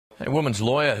A woman's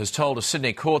lawyer has told a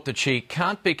Sydney court that she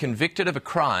can't be convicted of a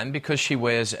crime because she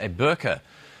wears a burqa.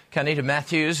 Carnita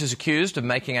Matthews is accused of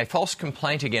making a false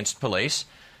complaint against police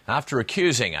after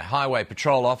accusing a highway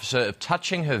patrol officer of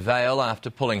touching her veil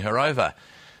after pulling her over.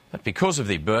 But because of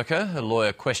the burqa, her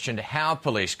lawyer questioned how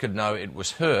police could know it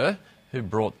was her who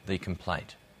brought the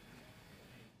complaint.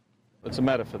 It's a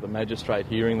matter for the magistrate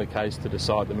hearing the case to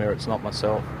decide the merits, not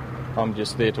myself. I'm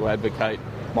just there to advocate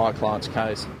my client's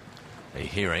case. The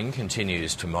hearing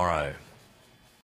continues tomorrow.